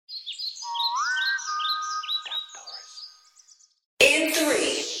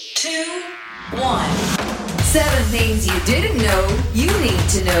2, 1. 7 things you didn't know you need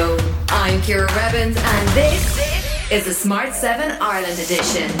to know. I'm Ciara Rebbins and this is the Smart 7 Ireland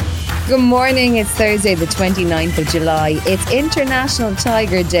edition. Good morning, it's Thursday the 29th of July. It's International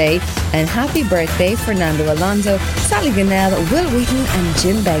Tiger Day and happy birthday Fernando Alonso, Sally Gunnell, Will Wheaton and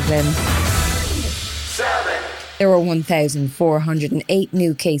Jim Beglin. There were 1,408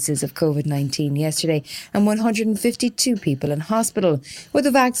 new cases of COVID-19 yesterday and 152 people in hospital. With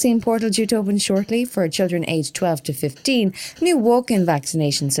the vaccine portal due to open shortly for children aged 12 to 15, new walk-in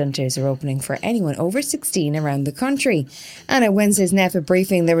vaccination centres are opening for anyone over 16 around the country. And at Wednesday's NEFA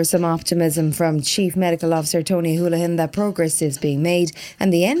briefing, there was some optimism from Chief Medical Officer Tony Holohan that progress is being made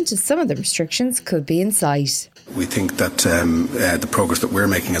and the end to some of the restrictions could be in sight. We think that the progress that we're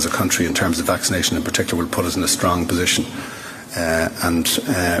making as a country in terms of vaccination in particular will put us in a strong position.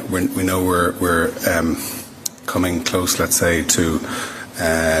 We know we're coming close, let's say, to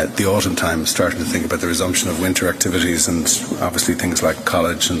the autumn time, starting to think about the resumption of winter activities and obviously things like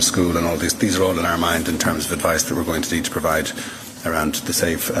college and school and all these. These are all in our mind in terms of advice that we're going to need to provide around the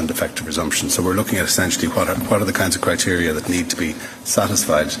safe and effective resumption. So we're looking at essentially what are the kinds of criteria that need to be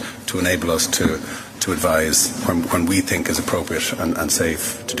satisfied to enable us to advise when we think is appropriate and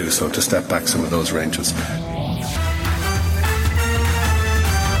safe to do so, to step back some of those ranges.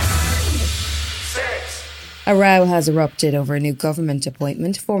 A row has erupted over a new government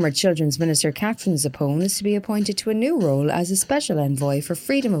appointment. Former Children's Minister Catherine Zappone is to be appointed to a new role as a special envoy for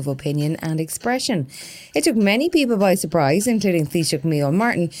freedom of opinion and expression. It took many people by surprise, including Taoiseach Micheál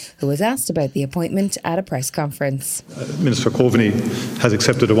Martin, who was asked about the appointment at a press conference. Minister Coveney has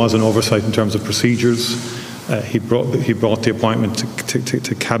accepted there was an oversight in terms of procedures. He brought the appointment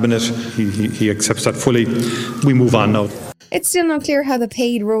to Cabinet. He accepts that fully. We move on now. It's still not clear how the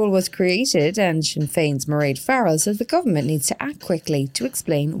paid role was created, and Sinn Féin's Mairead Farrell says the government needs to act quickly to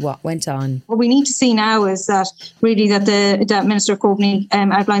explain what went on. What we need to see now is that Minister Coveney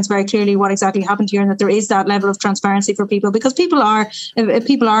outlines very clearly what exactly happened here, and that there is that level of transparency for people, because people are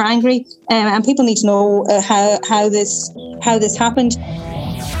angry, and people need to know how this happened.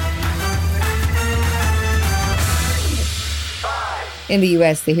 In the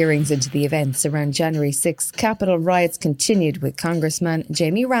US, the hearings into the events around January 6th Capitol riots continued, with Congressman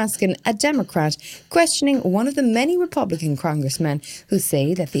Jamie Raskin, a Democrat, questioning one of the many Republican congressmen who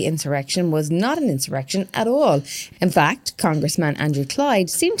say that the insurrection was not an insurrection at all. In fact, Congressman Andrew Clyde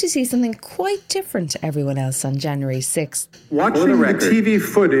seemed to see something quite different to everyone else on January 6th. Watching the TV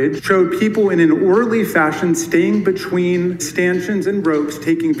footage showed people in an orderly fashion staying between stanchions and ropes,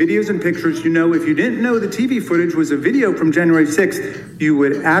 taking videos and pictures. You know, if you didn't know the TV footage was a video from January 6th, you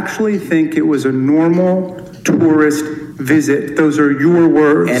would actually think it was a normal tourist visit. Those are your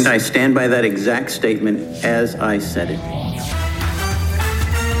words. And I stand by that exact statement as I said it.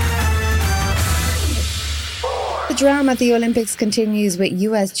 The drama at the Olympics continues, with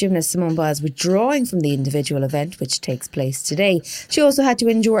US gymnast Simone Biles withdrawing from the individual event, which takes place today. She also had to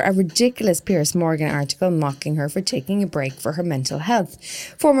endure a ridiculous Piers Morgan article mocking her for taking a break for her mental health.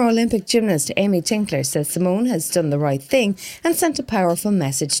 Former Olympic gymnast Amy Tinkler says Simone has done the right thing and sent a powerful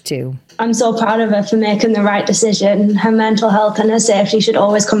message too. I'm so proud of her for making the right decision. Her mental health and her safety should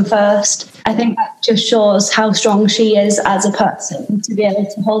always come first. I think that just shows how strong she is as a person, to be able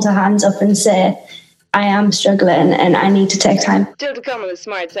to hold her hands up and say, I am struggling and I need to take time. Still to come on the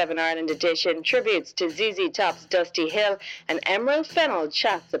Smart 7 Ireland edition, tributes to ZZ Top's Dusty Hill, and Emerald Fennell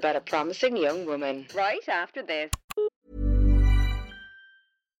chats about a promising young woman. Right after this.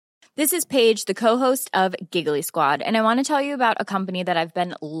 This is Paige, the co-host of Giggly Squad, and I want to tell you about a company that I've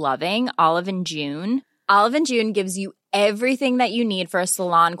been loving, Olive & June. Olive & June gives you everything that you need for a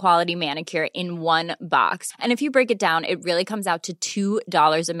salon-quality manicure in one box. And if you break it down, it really comes out to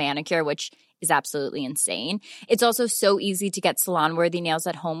 $2 a manicure, which is absolutely insane. It's also so easy to get salon-worthy nails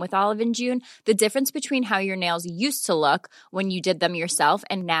at home with Olive & June. The difference between how your nails used to look when you did them yourself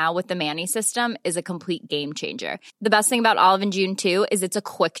and now with the Mani system is a complete game changer. The best thing about Olive & June, too, is it's a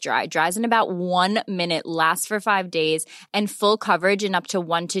quick dry. Dries in about 1 minute, lasts for 5 days, and full coverage in up to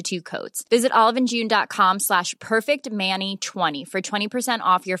 1 to 2 coats. Visit oliveandjune.com/perfectmani20 for 20%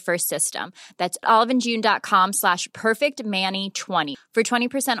 off your first system. That's oliveandjune.com/perfectmani20 for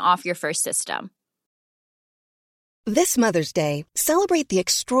 20% off your first system. This Mother's Day, celebrate the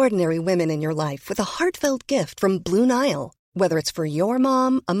extraordinary women in your life with a heartfelt gift from Blue Nile. Whether it's for your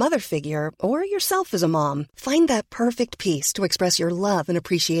mom, a mother figure, or yourself as a mom, find that perfect piece to express your love and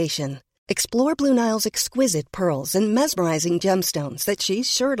appreciation. Explore Blue Nile's exquisite pearls and mesmerizing gemstones that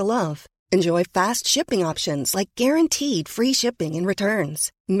she's sure to love. Enjoy fast shipping options like guaranteed free shipping and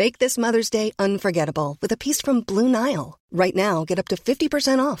returns. Make this Mother's Day unforgettable with a piece from Blue Nile. Right now, get up to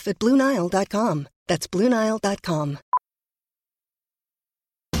 50% off at BlueNile.com. That's BlueNile.com.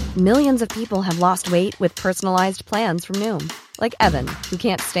 Millions of people have lost weight with personalized plans from Noom. Like Evan, who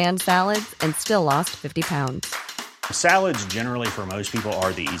can't stand salads and still lost 50 pounds. Salads generally for most people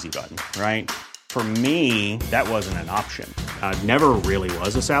are the easy button, right? For me, that wasn't an option. I never really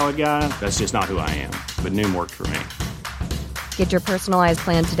was a salad guy. That's just not who I am. But Noom worked for me. Get your personalized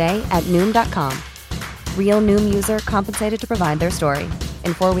plan today at Noom.com. Real Noom user compensated to provide their story.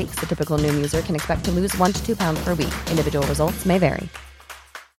 In 4 weeks, the typical Noom user can expect to lose 1 to 2 pounds per week. Individual results may vary.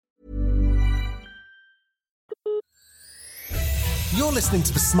 You're listening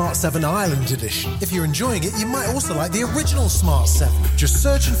to the Smart 7 Ireland edition. If you're enjoying it, you might also like the original Smart 7. Just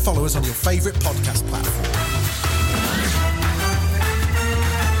search and follow us on your favourite podcast platform.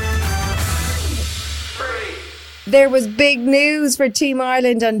 There was big news for Team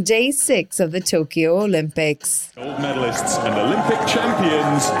Ireland on day 6 of the Tokyo Olympics. Gold medalists and Olympic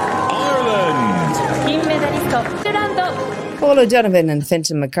champions, Ireland! Paul O'Donovan and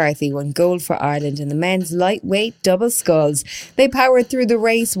Fintan McCarthy won gold for Ireland in the men's lightweight double sculls. They powered through the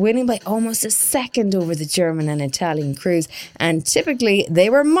race, winning by almost a second over the German and Italian crews, and typically they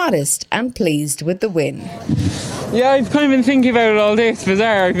were modest and pleased with the win. Yeah, I've kind of been thinking about it all day. It's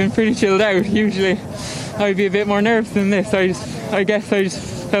bizarre. I've been pretty chilled out. Usually I'd be a bit more nervous than this. I guess I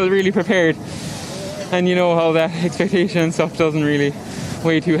just felt really prepared. And you know how that expectation and stuff doesn't really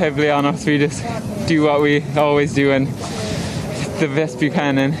weigh too heavily on us. We just do what we always do and the best we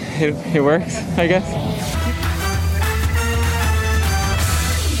can, and it works, I guess.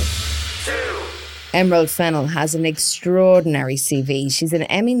 Emerald Fennell has an extraordinary CV. She's an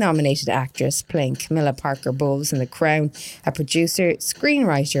Emmy-nominated actress playing Camilla Parker Bowles in The Crown, a producer,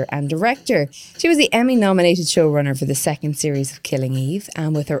 screenwriter and director. She was the Emmy-nominated showrunner for the second series of Killing Eve,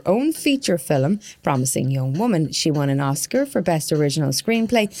 and with her own feature film, Promising Young Woman, she won an Oscar for Best Original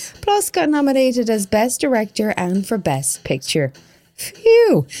Screenplay, plus got nominated as Best Director and for Best Picture.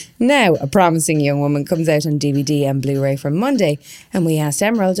 Phew! Now, A Promising Young Woman comes out on DVD and Blu-ray from Monday, and we asked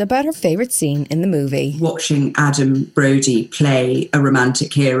Emerald about her favourite scene in the movie. Watching Adam Brody play a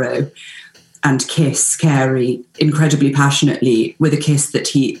romantic hero and kiss Carey incredibly passionately with a kiss that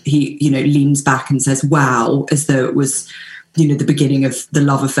he leans back and says, wow, as though it was, the beginning of the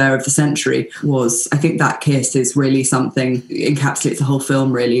love affair of the century was, I think that kiss is really something, encapsulates the whole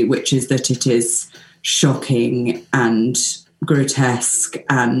film really, which is that it is shocking and grotesque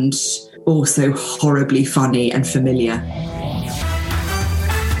and also horribly funny and familiar.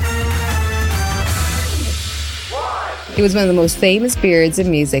 He was one of the most famous beards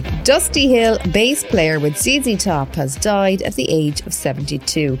in music. Dusty Hill, bass player with ZZ Top, has died at the age of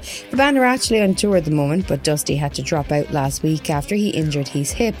 72. The band are actually on tour at the moment, but Dusty had to drop out last week after he injured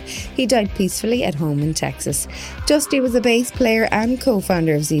his hip. He died peacefully at home in Texas. Dusty was a bass player and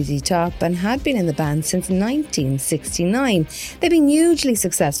co-founder of ZZ Top and had been in the band since 1969. They've been hugely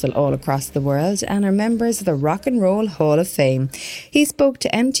successful all across the world and are members of the Rock and Roll Hall of Fame. He spoke to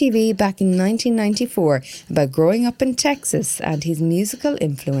MTV back in 1994 about growing up in Texas and his musical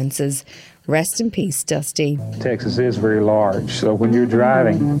influences. Rest in peace, Dusty. Texas is very large, so when you're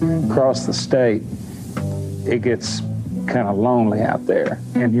driving across the state, it gets kind of lonely out there.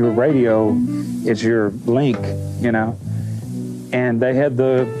 And your radio is your link, And they had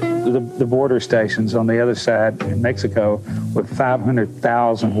the border stations on the other side in Mexico with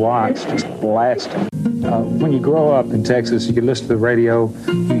 500,000 watts just blasting. When you grow up in Texas, you listen to the radio,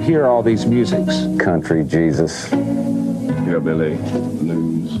 you hear all these musics. Country, Jesus, hillbilly,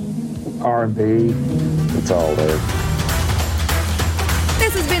 blues, R&B. It's all there.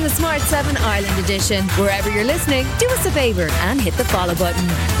 This has been the Smart 7 Ireland edition. Wherever you're listening, do us a favour and hit the follow button.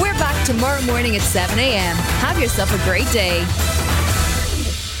 We're back tomorrow morning at 7 a.m. Have yourself a great day.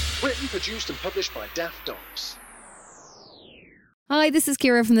 Written, produced and published by Daft Dogs. Hi, this is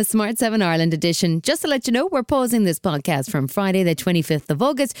Ciara from the Smart 7 Ireland edition. Just to let you know, we're pausing this podcast from Friday the 25th of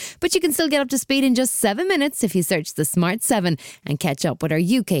August, but you can still get up to speed in just 7 minutes if you search the Smart 7 and catch up with our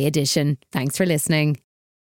UK edition. Thanks for listening.